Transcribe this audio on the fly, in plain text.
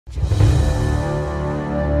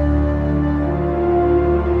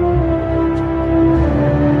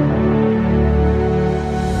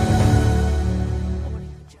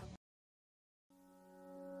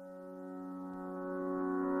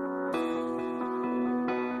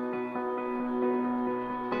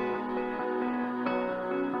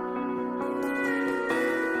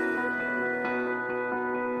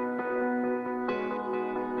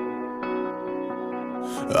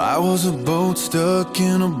I was a boat stuck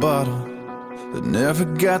in a bottle that never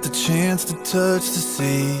got the chance to touch the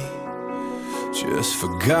sea. Just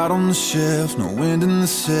forgot on the shelf, no wind in the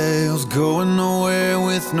sails, going nowhere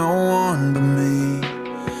with no one but me.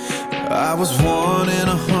 I was 1 in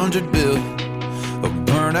 100 billion, a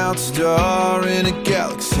burnout star in a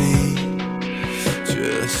galaxy.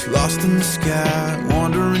 Just lost in the sky,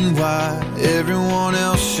 wondering why everyone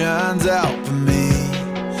else shines out for me.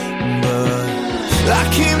 But I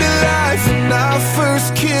came to life when I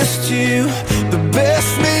first kissed you. The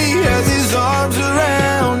best me has his arms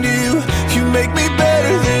around you. You make me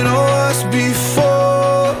better than I was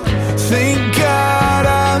before. Thank God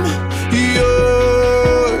I'm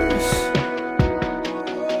yours.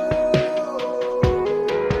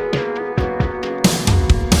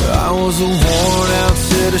 I was a worn out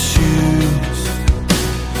set of shoes,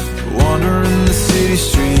 wandering the city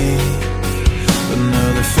street.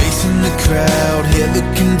 Another face in the crowd, head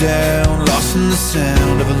looking down, lost in the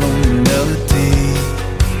sound of a lonely melody.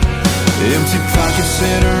 Empty pockets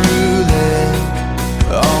and a roulette,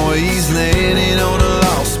 always landing on a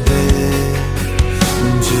lost bet.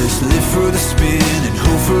 Just live for the spin and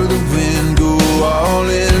hope for the win, go all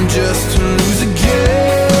in just to lose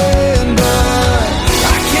again. But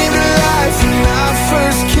I came to life when I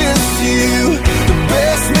first kissed you. The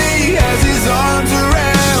best me has his arms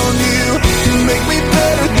around you. You make me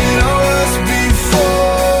better than I was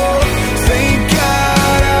before. Thank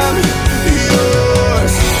God I'm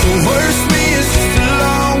yours. The worst me is just a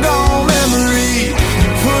long gone memory. You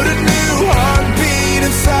put a new heartbeat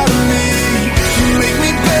inside of me. You make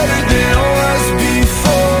me better than I was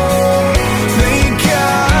before. Thank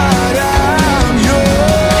God I'm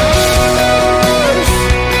yours.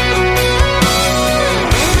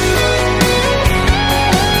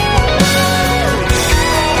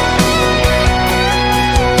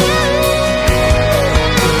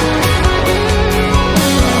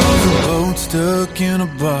 I was a boat stuck in a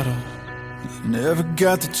bottle, never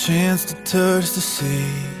got the chance to touch the sea.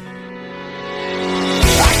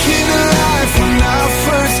 I came to life when I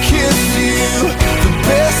first kissed you. The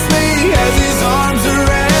best me has his arms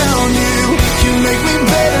around